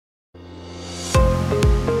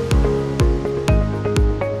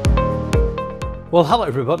Well, hello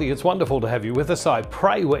everybody. It's wonderful to have you with us. I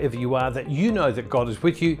pray wherever you are that you know that God is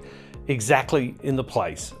with you exactly in the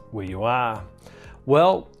place where you are.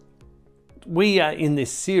 Well, we are in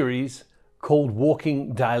this series called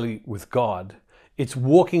Walking Daily with God. It's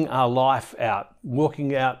walking our life out,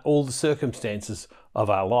 walking out all the circumstances of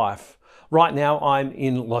our life. Right now I'm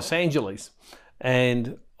in Los Angeles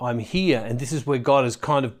and I'm here, and this is where God has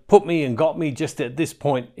kind of put me and got me just at this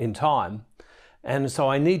point in time. And so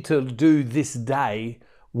I need to do this day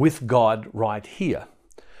with God right here.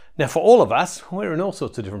 Now for all of us, we're in all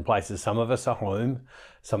sorts of different places. Some of us are home,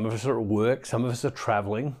 some of us are at work, some of us are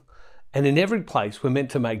traveling. And in every place we're meant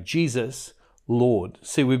to make Jesus Lord.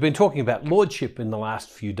 See, we've been talking about Lordship in the last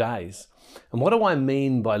few days. And what do I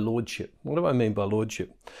mean by Lordship? What do I mean by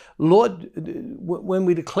Lordship? Lord, when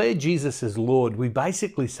we declare Jesus as Lord, we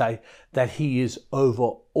basically say that He is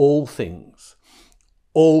over all things,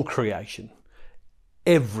 all creation.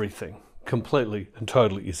 Everything completely and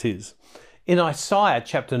totally is His. In Isaiah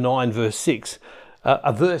chapter 9 verse 6,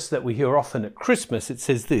 a verse that we hear often at Christmas, it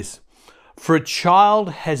says this: "For a child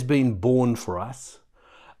has been born for us,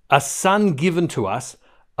 a son given to us,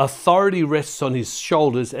 authority rests on His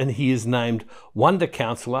shoulders, and He is named Wonder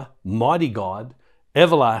Counselor, Mighty God,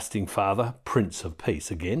 Everlasting Father, Prince of Peace."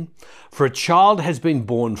 Again, "For a child has been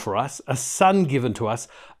born for us, a son given to us,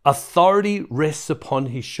 authority rests upon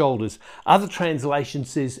His shoulders." Other translation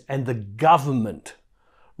says, "and the government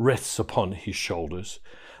rests upon His shoulders.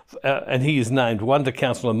 And He is named Wonder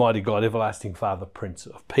Counselor, Mighty God, Everlasting Father, Prince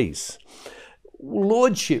of Peace."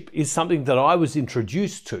 Lordship is something that I was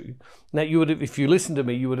introduced to. Now, you would have, if you listen to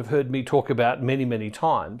me, you would have heard me talk about many, many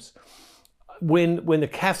times. When the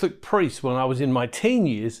Catholic priest, when I was in my teen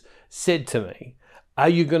years, said to me, "Are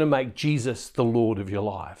you going to make Jesus the Lord of your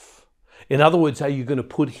life?" In other words, are you going to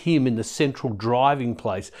put Him in the central driving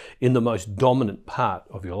place, in the most dominant part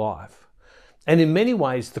of your life? And in many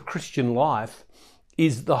ways, the Christian life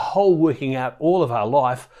is the whole working out all of our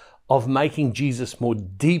life of making Jesus more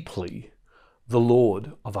deeply the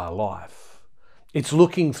Lord of our life. It's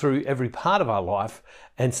looking through every part of our life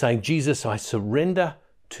and saying, "Jesus, I surrender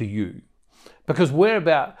to you." Because where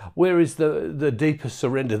is the deepest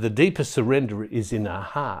surrender? The deepest surrender is in our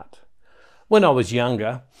heart. When I was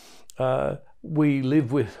younger, we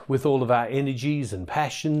live with all of our energies and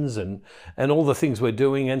passions and all the things we're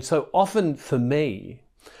doing. And so often for me,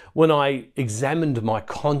 when I examined my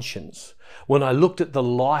conscience, when I looked at the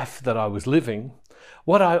life that I was living,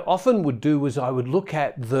 what I often would do was I would look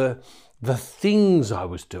at the things I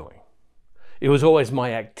was doing. It was always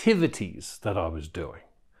my activities that I was doing.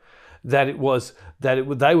 They were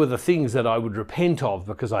the things that I would repent of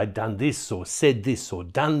because I'd done this or said this or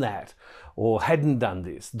done that or hadn't done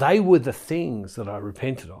this. They were the things that I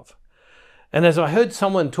repented of. And as I heard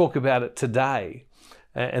someone talk about it today,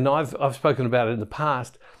 and I've spoken about it in the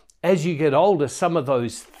past, as you get older, some of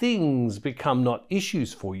those things become not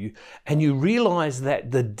issues for you, and you realize that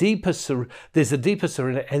there's a deeper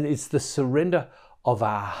surrender, and it's the surrender of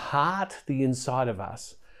our heart, the inside of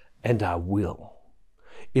us, and our will.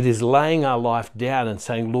 It is laying our life down and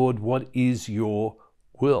saying, "Lord, what is your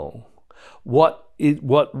will? What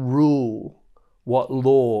rule, what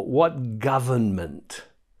law, what government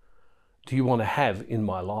do you want to have in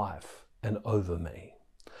my life and over me?"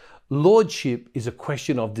 Lordship is a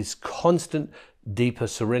question of this constant, deeper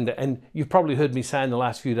surrender. And you've probably heard me say in the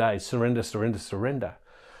last few days, surrender, surrender, surrender.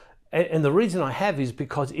 And the reason I have is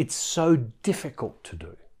because it's so difficult to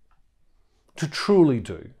do, to truly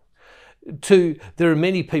do. There are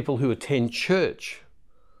many people who attend church,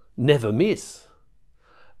 never miss,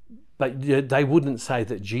 but they wouldn't say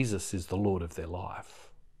that Jesus is the Lord of their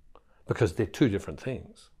life, because they're two different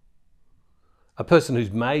things. A person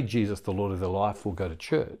who's made Jesus the Lord of their life will go to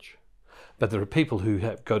church, but there are people who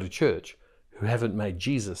go to church who haven't made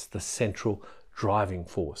Jesus the central driving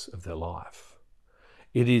force of their life.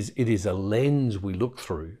 It is a lens we look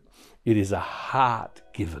through. It is a heart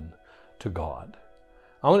given to God.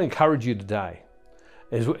 I want to encourage you today,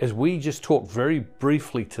 as we just talk very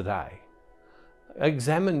briefly today,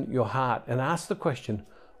 examine your heart and ask the question,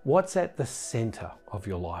 what's at the center of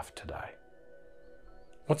your life today?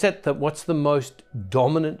 What's the most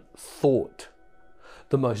dominant thought,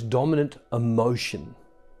 the most dominant emotion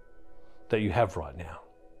that you have right now?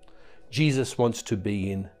 Jesus wants to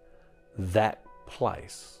be in that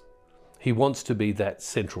place. He wants to be that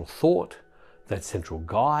central thought, that central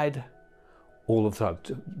guide, all of the time.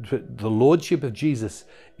 The Lordship of Jesus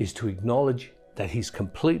is to acknowledge that He's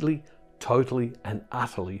completely, totally, and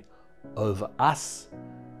utterly over us,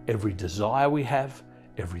 every desire we have,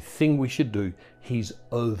 everything we should do. He's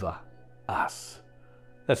over us.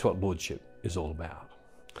 That's what Lordship is all about.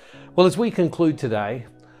 Well, as we conclude today,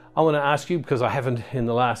 I want to ask you, because I haven't in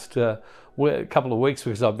the last couple of weeks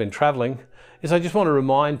because I've been traveling, is I just want to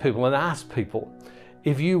remind people and ask people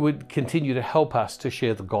if you would continue to help us to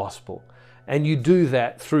share the gospel. And you do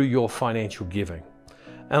that through your financial giving.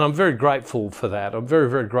 And I'm very grateful for that. I'm very,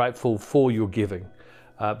 very grateful for your giving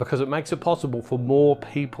because it makes it possible for more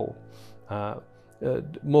people to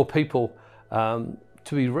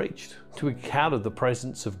be reached, to encounter the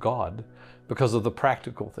presence of God because of the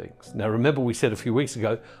practical things. Now, remember we said a few weeks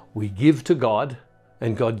ago, we give to God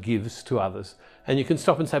and God gives to others. And you can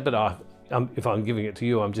stop and say, but if I'm giving it to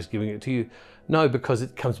you, I'm just giving it to you. No, because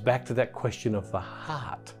it comes back to that question of the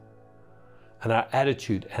heart and our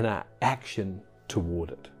attitude and our action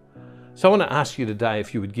toward it. So I want to ask you today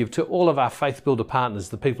if you would give to all of our Faith Builder partners,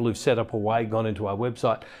 the people who've set up a way, gone into our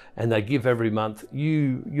website, and they give every month.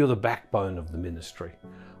 You're the backbone of the ministry.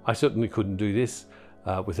 I certainly couldn't do this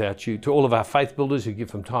without you. To all of our Faith Builders who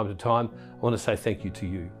give from time to time, I want to say thank you to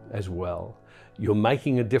you as well. You're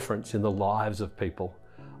making a difference in the lives of people.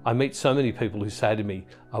 I meet so many people who say to me,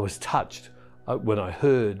 I was touched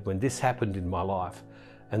when this happened in my life.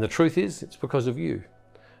 And the truth is, it's because of you.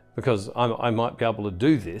 Because I might be able to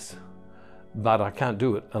do this, but I can't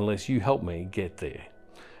do it unless you help me get there.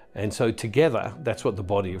 And so together, that's what the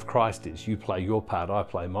body of Christ is. You play your part, I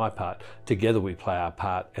play my part. Together we play our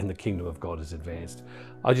part and the kingdom of God is advanced.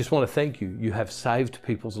 I just want to thank you. You have saved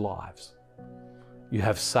people's lives. You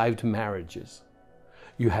have saved marriages.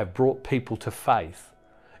 You have brought people to faith.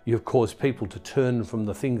 You have caused people to turn from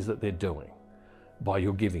the things that they're doing by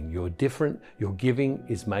your giving. You're different. Your giving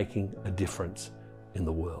is making a difference in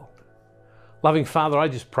the world. Loving Father, I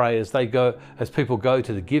just pray as people go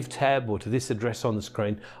to the Give tab or to this address on the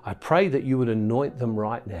screen, I pray that you would anoint them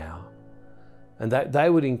right now and that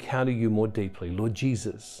they would encounter you more deeply. Lord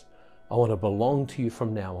Jesus, I want to belong to you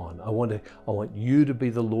from now on. I want you to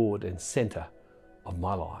be the Lord and center of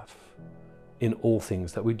my life in all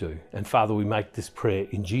things that we do. And Father, we make this prayer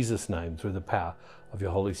in Jesus' name through the power of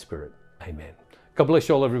your Holy Spirit. Amen. God bless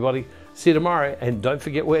you all, everybody. See you tomorrow. And don't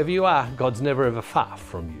forget, wherever you are, God's never ever far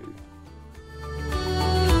from you.